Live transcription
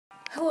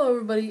Hello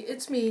everybody,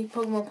 it's me,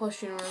 Pokemon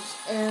Plus Universe,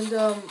 and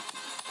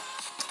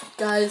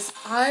guys,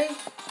 I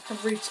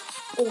have reached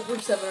over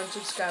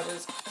 700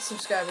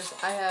 subscribers.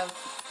 I have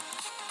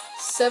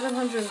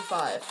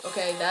 705.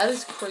 Okay, that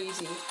is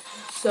crazy.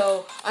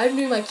 So I'm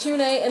doing my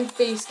Q&A and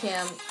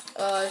Facecam.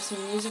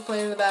 Some music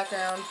playing in the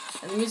background,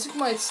 and the music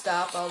might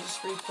stop. I'll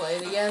just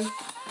replay it again.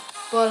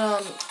 But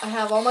I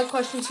have all my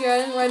questions here. I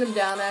didn't write them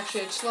down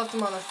actually. I just left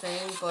them on the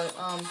thing. But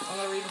I'm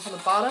gonna read them from the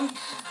bottom,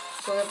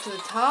 going up to the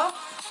top.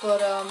 But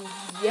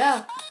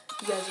yeah,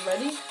 you guys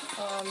ready?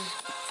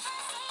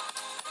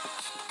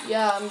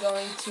 Yeah, I'm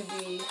going to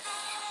be.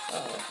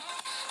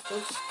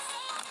 Oops.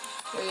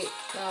 Wait,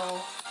 no.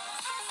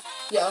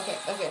 Yeah,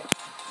 okay.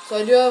 So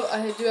I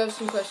do have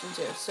some questions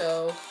here.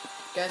 So,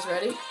 you guys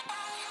ready?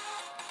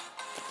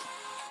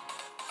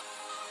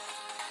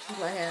 This is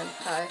my hand.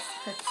 Hi.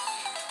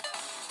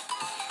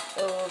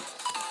 Oops.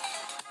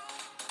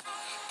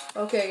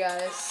 Okay,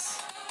 guys.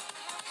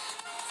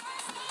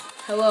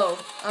 Hello,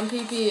 I'm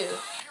PPU,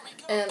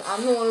 and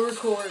I'm the one who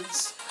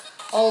records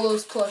all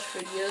those plush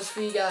videos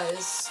for you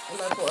guys. And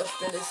my plush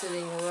bin is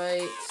sitting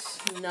right,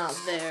 not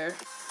there.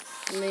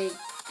 Right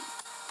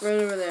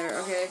over there.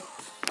 Okay.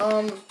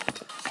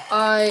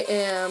 I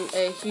am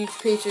a huge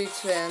Patriots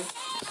fan,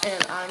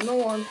 and I'm the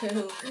one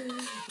who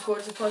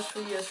records the plush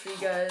videos for you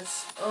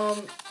guys.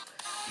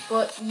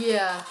 But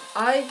yeah,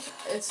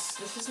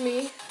 this is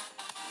me.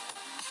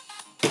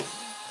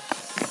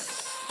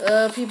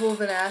 People have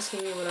been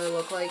asking me what I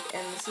look like,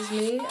 and this is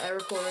me. I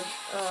record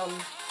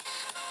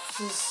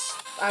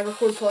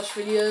plush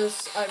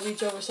videos. I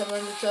reach over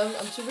 700 subs.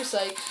 I'm super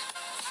psyched.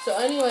 So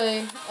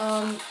anyway,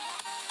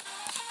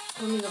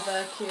 let me go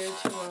back here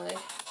to my.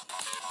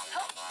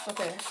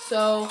 Okay,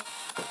 so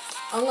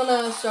I'm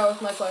gonna start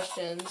with my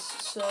questions.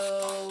 So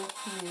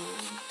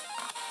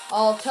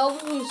I'll tell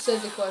them who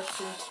said the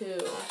question too.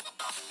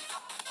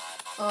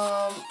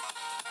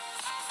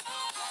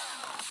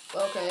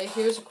 Okay,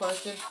 here's a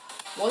question.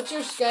 What's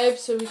your Skype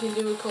so we can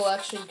do a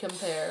collection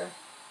compare?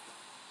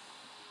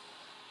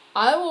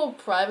 I will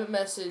private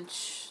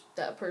message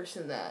that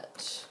person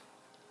that.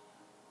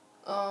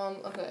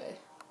 Okay.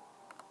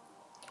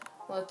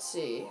 Let's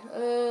see.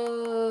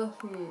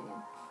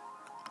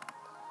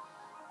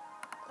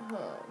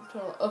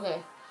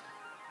 Okay.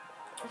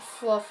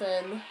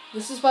 Fluffin.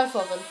 This is by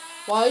Fluffin.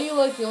 Why are you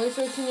like the only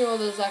 13-year-old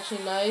that is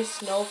actually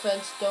nice? No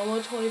offense, Domo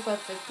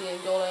 2550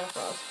 and Gold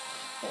Ampharos.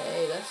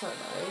 Hey, that's not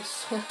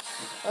nice.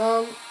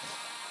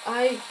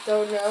 I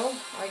don't know.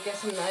 I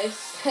guess I'm nice.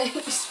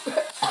 Thanks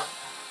for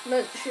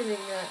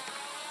mentioning that.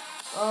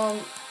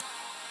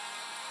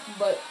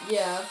 But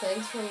yeah,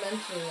 thanks for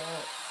mentioning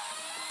that.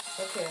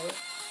 Okay.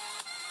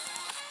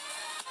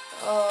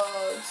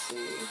 Let's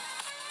see.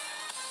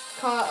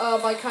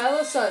 By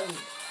Kyla Sutton.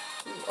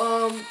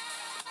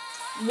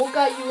 What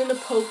got you into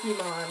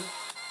Pokemon?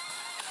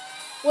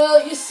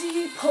 Well, you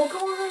see,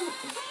 Pokemon,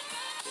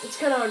 it's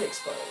kind of hard to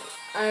explain.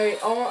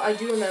 I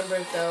do remember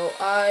it though.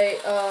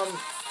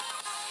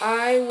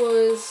 I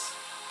was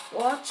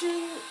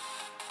watching.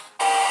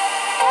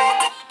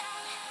 I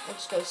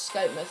just got a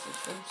Skype message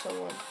from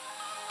someone.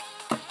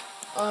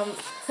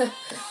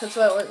 That's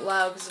why I went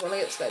loud, because when I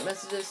get Skype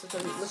messages, since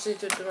I'm listening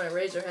to it through my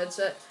Razer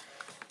headset,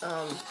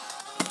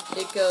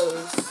 it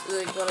goes,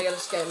 like, when I get a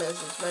Skype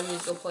message, my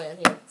music will play in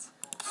here.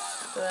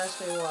 Don't ask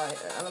me why.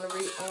 I'm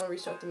gonna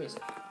restart the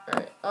music.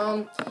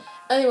 Alright,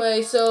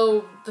 anyway,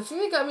 so, the thing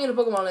that got me into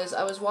Pokemon is,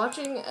 I was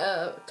watching,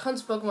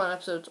 tons of Pokemon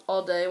episodes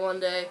all day, one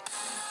day,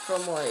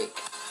 from, like,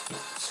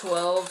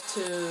 12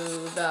 to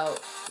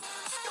about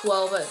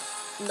 12 at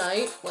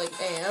night, like,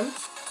 a.m.,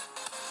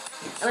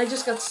 and I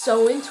just got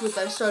so into it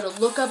that I started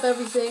to look up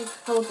everything.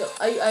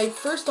 I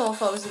first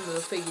off, I was into the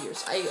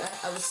figures.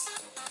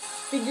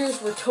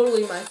 Figures were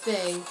totally my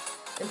thing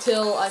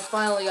until I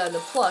finally got into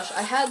plush.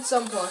 I had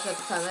some plush at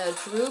the time. I had a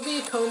Cherubi,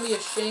 a Combi, a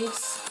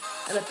Shinx,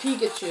 and a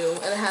Pikachu,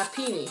 and a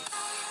Happiny.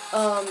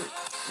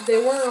 They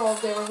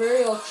were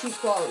very cheap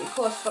quality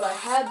plush, but I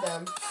had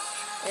them.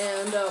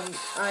 And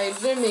I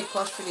didn't make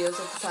plush videos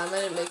at the time. I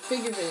didn't make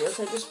figure videos.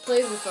 I just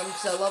played with them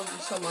because I loved them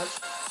so much.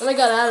 Then I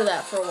got out of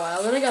that for a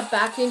while. Then I got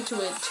back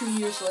into it 2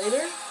 years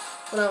later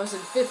when I was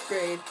in 5th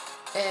grade.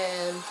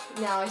 And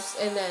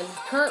then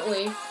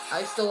currently,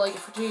 I still like it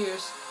for 2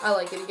 years. I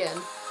like it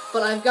again.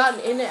 But I've gotten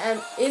in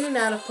and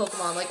out of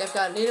Pokemon. Like, I've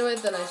gotten into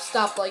it, then I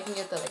stopped liking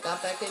it, then I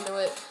got back into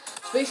it.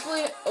 So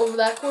basically, over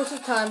that course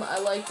of time, I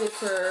liked it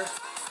for...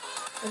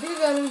 I think I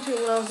got into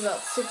it when I was about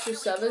 6 or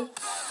 7.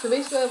 So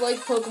basically, I've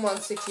liked Pokemon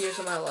 6 years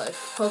of my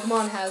life.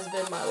 Pokemon has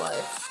been my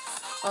life.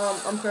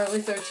 I'm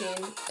currently 13,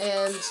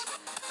 and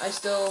I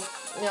still,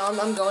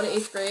 I'm going to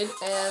 8th grade,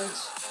 and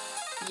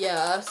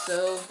yeah,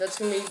 so this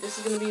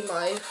is gonna be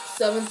my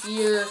 7th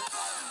year.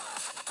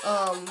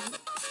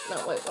 No,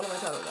 wait, what am I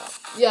talking about?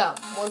 Yeah,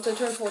 once I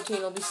turn 14,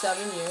 it'll be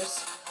 7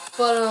 years.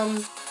 But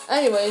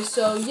anyway,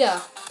 so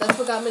yeah, that's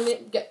what got me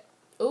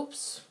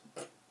oops.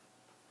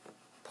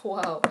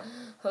 Wow.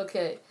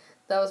 Okay,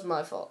 that was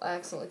my fault. I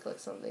accidentally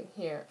clicked something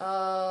here.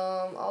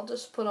 I'll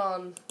just put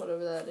on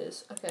whatever that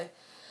is. Okay.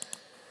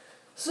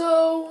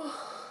 So,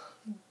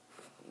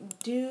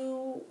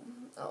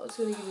 Oh, it's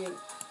gonna give me.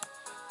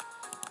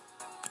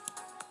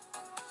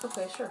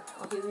 Okay, sure.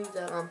 I'll leave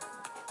that on.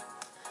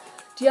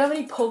 Do you have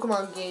any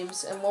Pokemon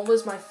games? And what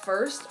was my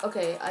first?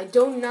 Okay, I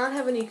do not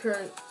have any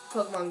current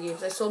Pokemon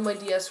games. I sold my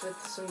DS with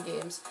some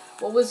games.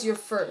 What was your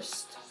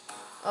first?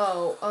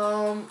 Oh,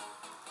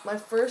 my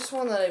first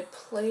one that I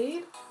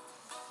played?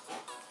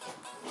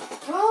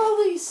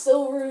 Probably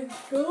Silver and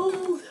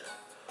Gold.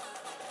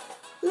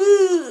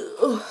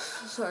 Oh,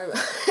 sorry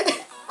about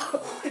it.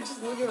 I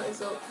just look at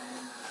myself.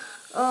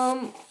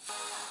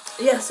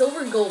 Yeah, Silver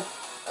and Gold.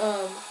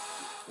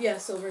 Yeah,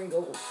 Silver and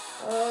Gold.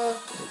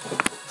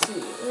 Let's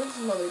see, what's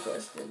some other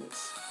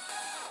questions?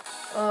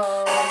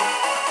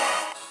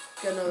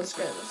 Got another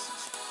scam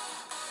message.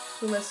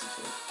 Who messaged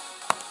me?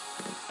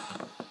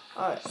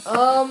 Alright,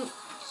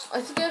 I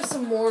think I have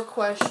some more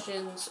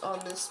questions on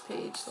this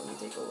page. Let me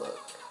take a look.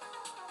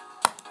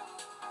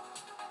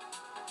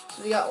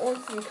 So we got one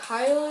from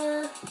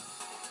Kyler.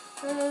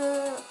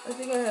 I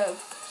think I have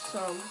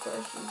some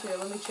questions here.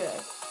 Let me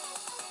check.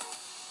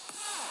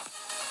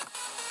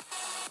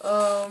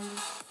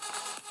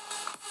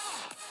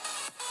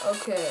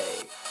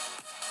 Okay.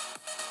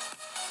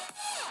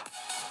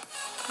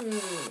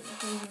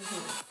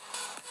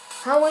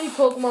 How many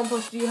Pokemon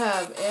plush do you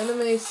have?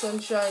 Anime,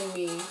 Sunshine,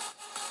 me.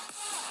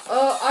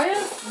 I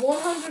have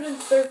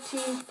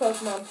 113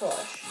 Pokemon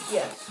plush.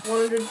 Yes,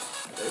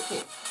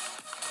 113.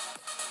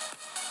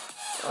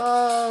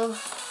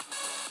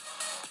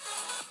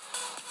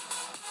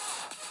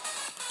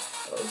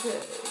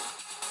 Okay.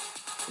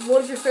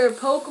 What is your favorite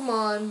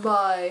Pokemon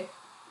by...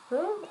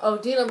 Huh? Oh,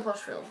 Denon Plush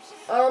Films.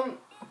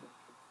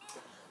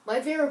 My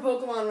favorite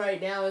Pokemon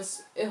right now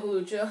is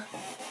Hawlucha.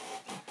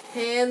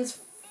 Hands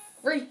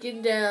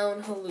freaking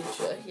down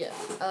Hawlucha. Yeah,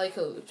 I like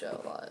Hawlucha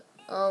a lot.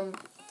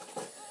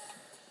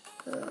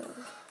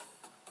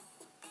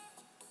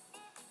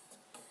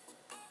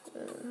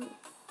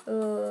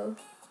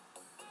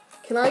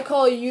 Can I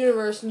call you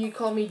Universe and you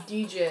call me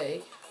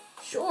DJ?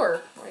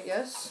 Sure, I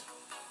guess.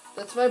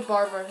 That's my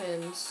Barbara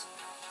Hens.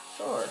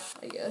 Sure,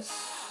 I guess.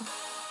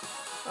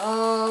 I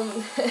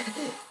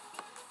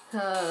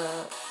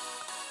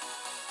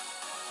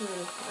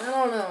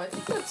don't know. I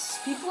think that's...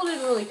 People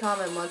didn't really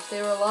comment much.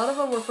 A lot of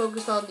them were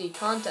focused on the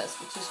contest,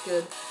 which is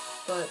good.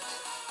 But,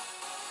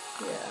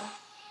 yeah.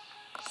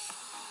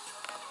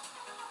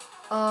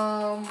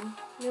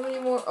 You have any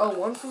more? Oh,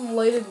 one from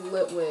Lighted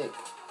Litwick.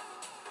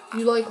 Do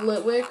you like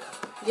Litwick?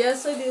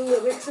 Yes, I do.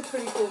 Litwick's a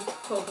pretty cool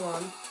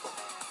Pokemon.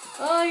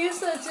 I guess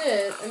that's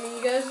it. I mean,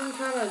 you guys didn't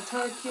kind of a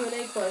ton of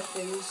Q&A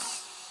questions.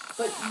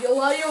 But a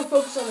lot of you were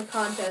focused on the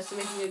contest and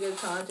making a good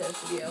contest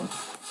video.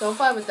 So I'm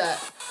fine with that.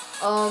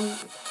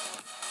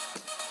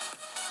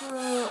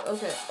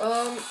 Okay.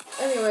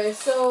 Anyway,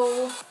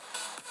 so...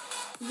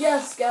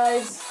 Yes,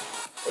 guys.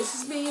 This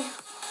is me.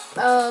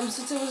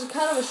 Since it was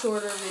kind of a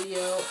shorter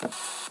video,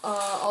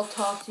 I'll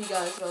talk to you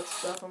guys about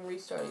stuff. I'm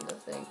restarting the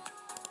thing.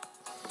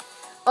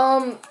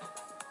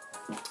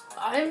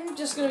 I'm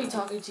just gonna be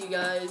talking to you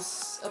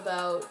guys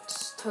about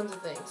tons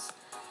of things.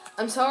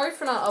 I'm sorry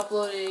for not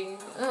uploading,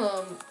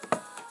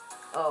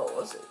 what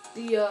was it?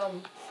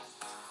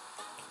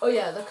 Oh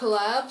yeah, the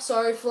collab.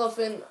 Sorry,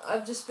 Fluffin. I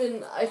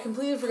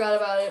completely forgot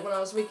about it when I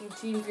was making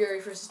Team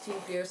Fury versus Team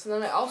Fierce. And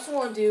then I also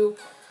want to do,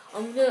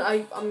 I'm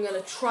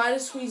gonna try to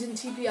squeeze in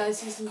TPI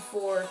Season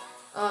 4,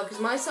 because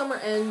my summer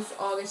ends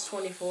August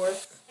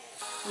 24th.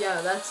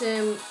 Yeah, that's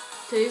him.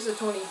 Today's the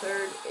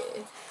 23rd.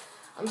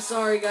 I'm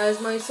sorry, guys.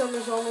 My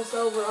summer's almost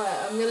over.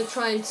 I'm gonna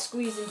try and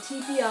squeeze in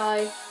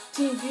TPI,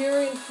 Team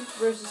Fury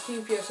versus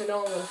Team Fierce. I know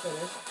I'm gonna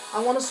finish. I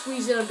want to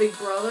squeeze in a Big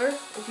Brother.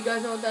 If you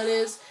guys know what that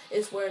is,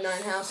 it's where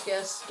 9 house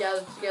guests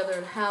gather together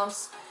in a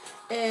house.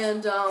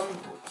 And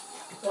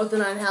what the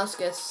 9 house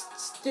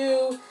guests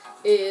do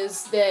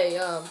is they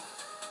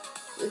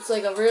it's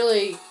like a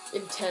really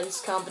intense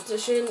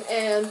competition,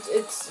 and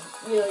it's,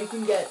 you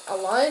can get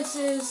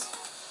alliances.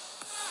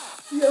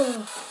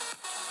 Yeah.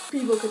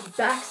 People can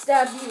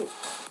backstab you.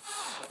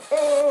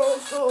 Oh,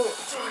 so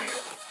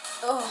tired.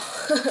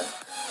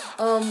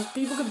 Oh.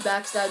 People can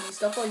backstab you,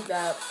 stuff like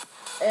that.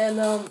 And,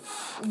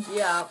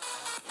 yeah.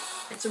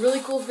 It's a really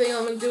cool thing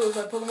I'm going to do with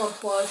my Pokemon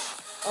plush.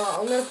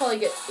 I'm going to probably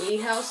get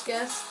 8 house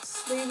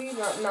guests, maybe,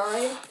 not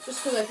 9,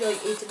 just because I feel like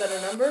 8's a better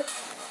number.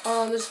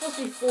 There's supposed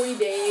to be 40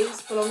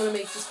 days, but I'm going to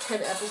make just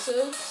 10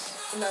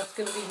 episodes, and that's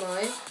going to be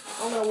mine.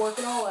 I'm going to work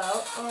it all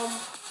out.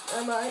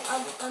 I might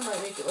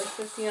make it like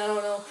 15, I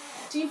don't know.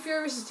 Team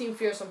Fury versus Team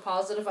Fierce, I'm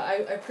positive.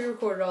 I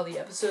pre-recorded all the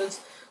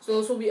episodes, so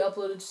those will be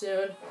uploaded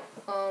soon.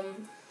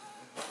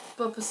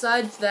 But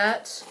besides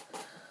that,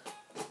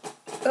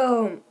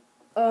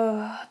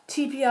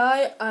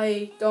 TPI,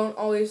 I don't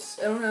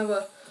have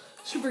a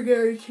super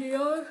guarantee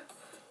on.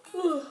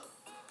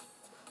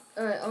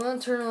 Alright, I'm gonna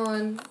turn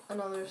on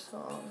another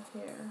song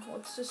here.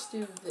 Let's just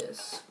do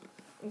this.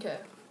 Okay.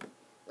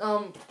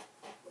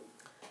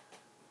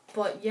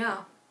 But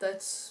yeah,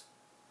 that's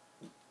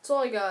all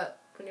I got.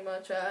 Pretty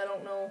much. I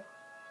don't know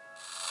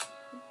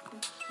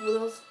what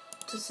else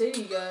to say to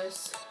you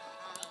guys.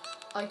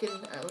 Let me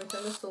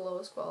turn this to the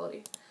lowest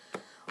quality.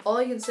 All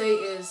I can say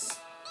is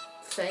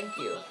thank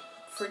you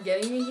for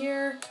getting me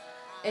here.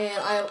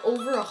 And I have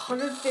over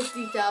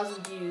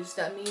 150,000 views.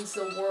 That means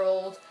the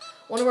world.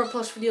 One of our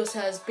plush videos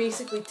has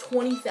basically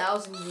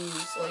 20,000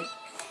 views. Like,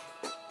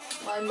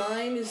 my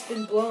mind has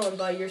been blown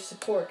by your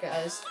support,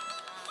 guys.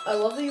 I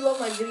love that you love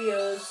my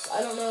videos.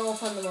 I don't know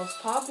if I'm the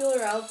most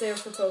popular out there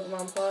for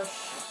Pokemon plush.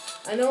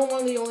 I know I'm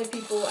one of the only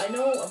people. I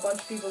know a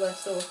bunch of people that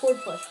still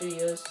record plush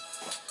videos.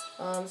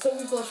 So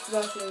we Plush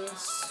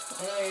Productions.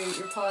 I know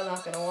you're probably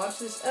not going to watch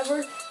this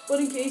ever, but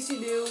in case you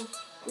do,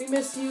 we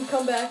miss you.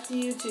 Come back to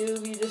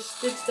YouTube. You just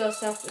ditched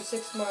us after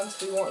 6 months.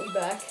 We want you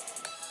back.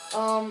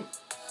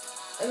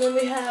 And then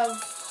we have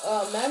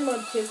Mad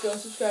Mud Kid. Go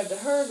subscribe to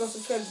her. Go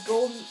subscribe to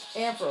Golden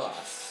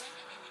Ampharos.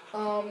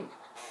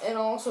 And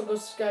also go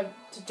subscribe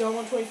to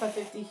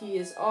Domo2550. He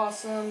is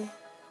awesome.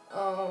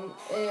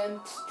 And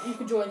you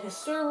can join his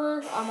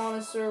server. I'm on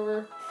his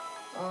server.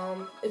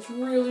 It's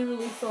really,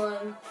 really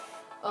fun.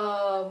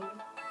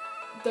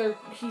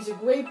 He's a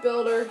great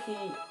builder.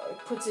 He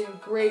puts in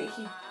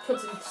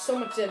so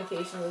much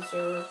dedication to the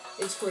server.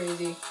 It's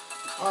crazy.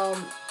 I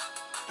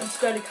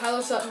subscribe to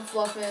Kylo Sutton,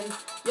 Fluffin,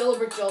 Yellow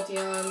Brick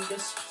Jolteon.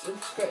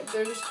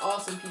 They're just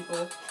awesome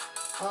people.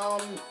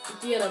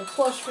 DNM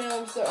Plush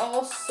Films. They're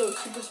all so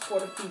super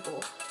supportive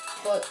people.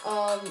 But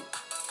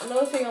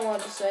another thing I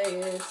wanted to say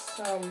is,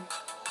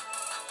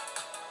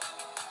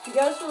 if you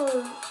guys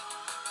were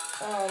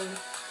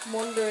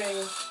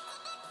wondering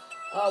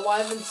why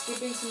I've been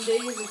skipping some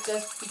days, it's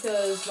just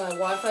because my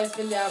Wi-Fi's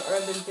been down or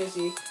I've been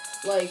busy.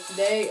 Like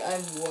today, I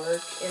have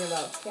work in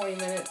about 20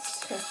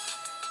 minutes.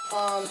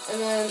 And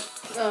then,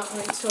 let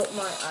me tilt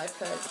my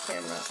iPad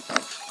camera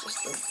up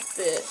just a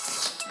bit.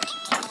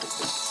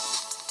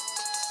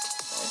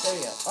 Right, there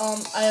we go.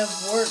 I have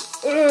work.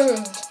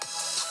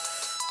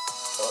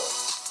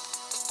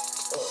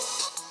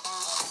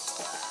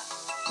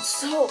 I'm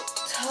so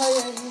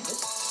tired. I need to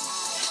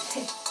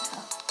stay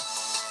now.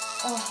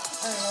 I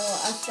don't know.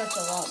 I stretch a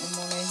lot in the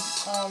morning.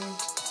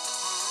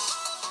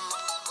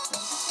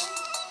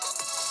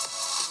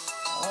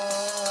 I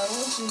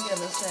wasn't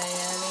gonna say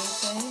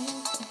anything.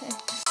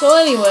 So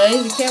anyway,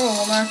 the camera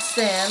will not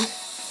stand.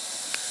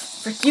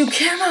 Frick you,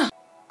 camera!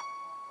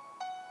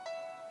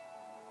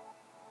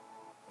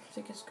 I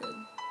think it's good.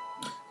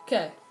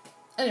 Okay.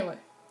 Anyway.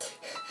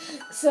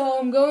 So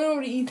I'm going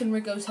over to Ethan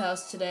Rico's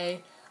house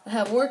today. I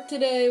have work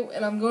today,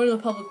 and I'm going to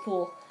the public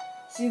pool.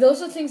 See,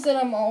 those are things that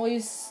I'm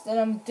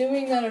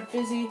doing that are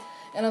busy,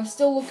 and I'm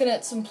still looking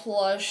at some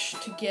plush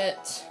to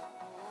get,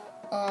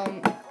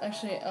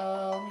 actually,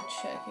 let me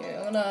check here.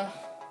 I'm gonna,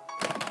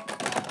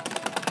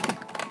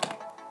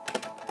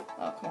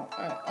 oh, come on,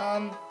 alright,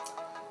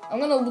 I'm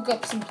gonna look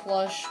up some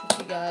plush with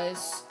you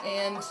guys,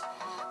 and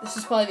this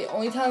is probably the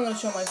only time I'm gonna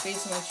show my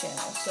face on my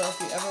channel, so if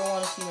you ever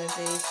want to see my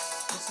face,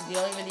 this is the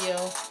only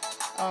video.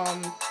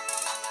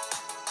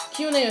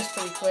 Q&A was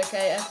pretty quick.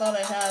 I thought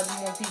I had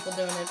more people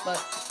doing it, but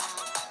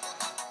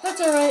that's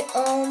alright.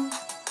 I'm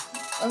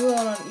going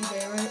on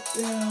eBay right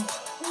now.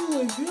 Oh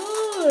my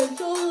god,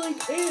 it's only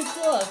like 8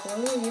 o'clock. Why are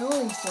you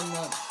yelling so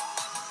much?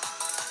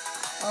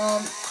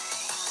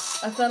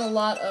 I found a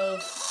lot of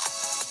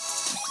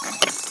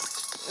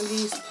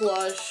these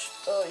plush.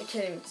 Oh, you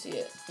can't even see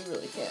it. You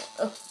really can't.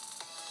 Oh.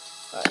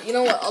 Alright, you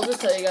know what? I'll just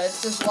tell you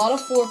guys. There's a lot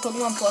of 4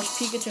 Pokemon plush,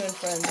 Pikachu and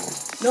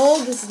friends.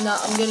 No, this is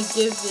not. I'm gonna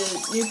give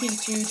the new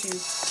Pikachu to.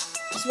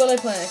 This is what I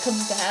plan. It comes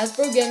with a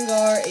Hasbro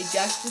Gengar, a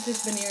Jack-specific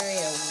Baneri,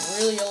 a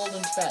really old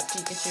and fat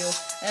Pikachu,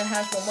 and a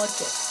Hasbro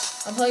Mudkip.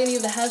 I'm probably gonna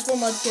give the Hasbro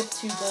Mudkip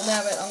to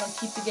Golnabbit. I'm gonna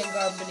keep the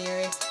Gengar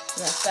Baneri and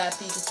that fat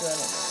Pikachu.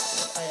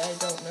 I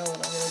don't know what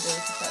I'm gonna do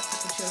with the fat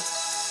Pikachu.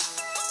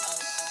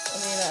 I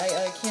mean,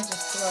 I can't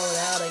just throw it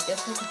out. I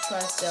guess I could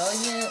try selling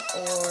it,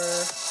 or.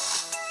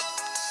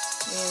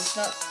 I mean, it's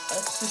not a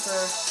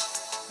super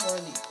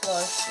worthy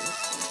plush,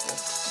 it's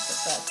just a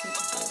fat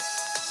Pikachu.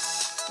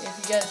 If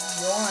you guys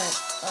want,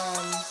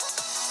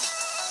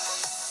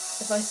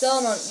 if I sell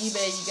it on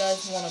eBay, you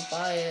guys want to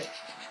buy it,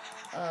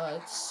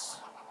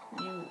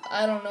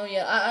 I don't know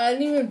yet. I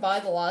didn't even buy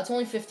the lot. It's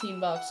only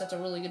 $15. That's a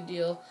really good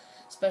deal,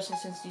 especially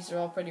since these are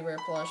all pretty rare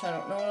plush. I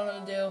don't know what I'm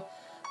going to do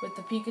with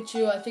the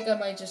Pikachu. I think I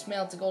might just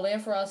mail it to Gold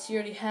Ampharos. He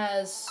already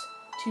has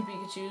 2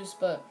 Pikachus,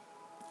 but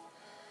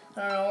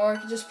I don't know, or I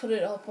could just put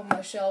it up on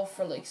my shelf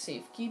for, like,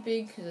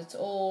 safekeeping, because it's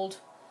old.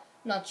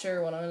 Not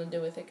sure what I'm going to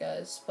do with it,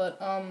 guys. But,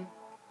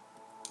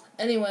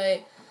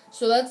 anyway,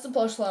 so that's the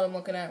plush lot I'm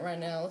looking at right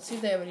now. Let's see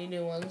if they have any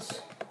new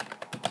ones.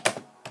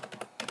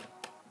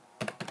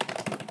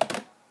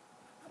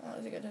 Oh,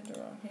 I think I did it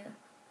wrong here.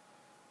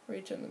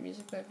 Return the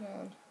music back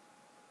on.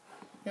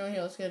 You know,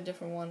 here, let's get a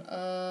different one.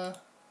 Here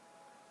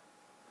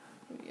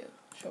we go.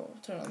 Sure,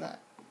 we'll turn on that.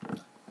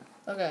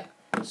 Okay.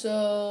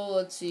 So,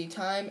 let's see.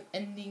 Time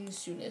ending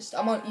soonest.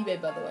 I'm on eBay,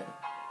 by the way.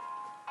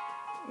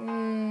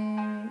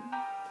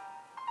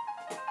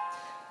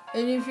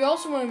 And if you're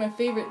also one of my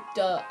favorite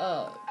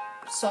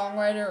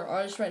songwriter or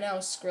artist right now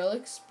is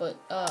Skrillex, but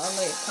I'm going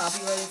to get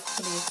copyrighted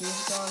for putting his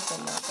music on, so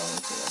I'm not going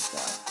to. That's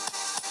why.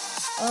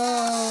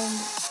 Oh,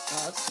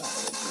 that's not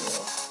a good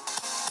deal.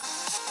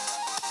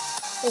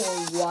 Oh,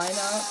 why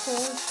not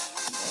push?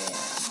 Man.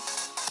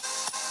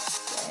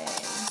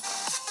 Dang.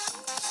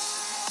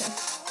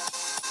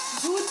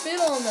 spit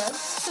on that.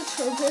 Such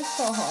a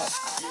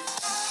rip-off.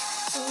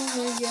 Oh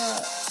my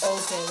god.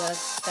 Okay,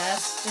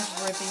 that's just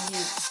ripping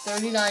you.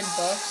 $39 and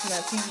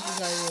that PVC's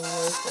not even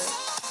worth it.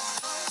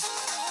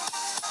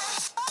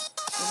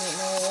 Doesn't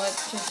know what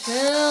to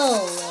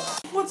tell.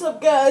 What's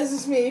up, guys?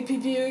 It's me,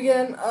 PPU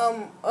again.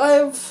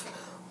 I've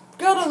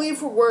gotta leave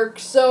for work,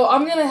 so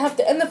I'm gonna have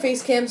to end the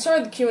Facecam.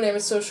 Sorry the Q&A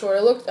was so short.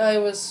 I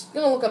was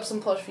gonna look up some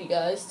plush for you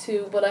guys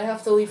too, but I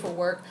have to leave for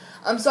work.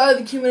 I'm sorry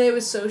the Q&A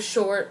was so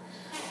short,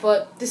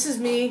 but this is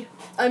me.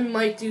 I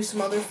might do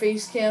some other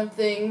Facecam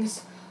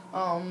things.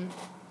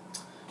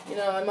 You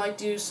know, I might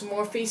do some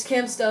more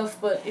Facecam stuff,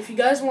 but if you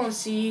guys want to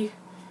see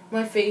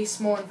my face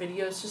more in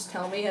videos, just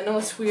tell me. I know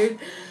it's weird.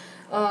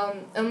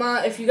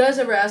 If you guys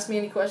ever ask me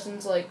any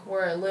questions like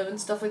where I live and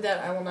stuff like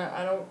that,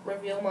 I don't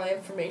reveal my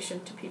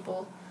information to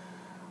people.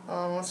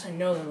 Unless I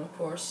know them, of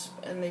course,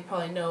 and they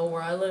probably know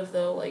where I live,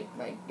 though. Like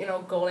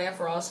Golden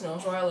Ampharos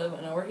knows where I live.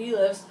 I know where he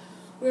lives.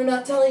 We're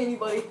not telling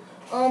anybody.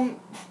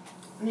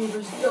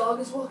 Neighbor's dog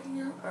is walking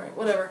out. All right,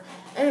 whatever.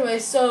 Anyway,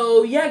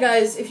 so yeah,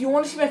 guys, if you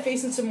want to see my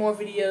face in some more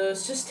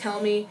videos, just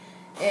tell me.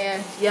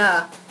 And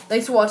yeah,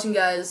 thanks for watching,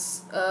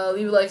 guys.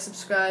 Leave a like,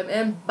 subscribe,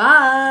 and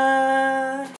bye.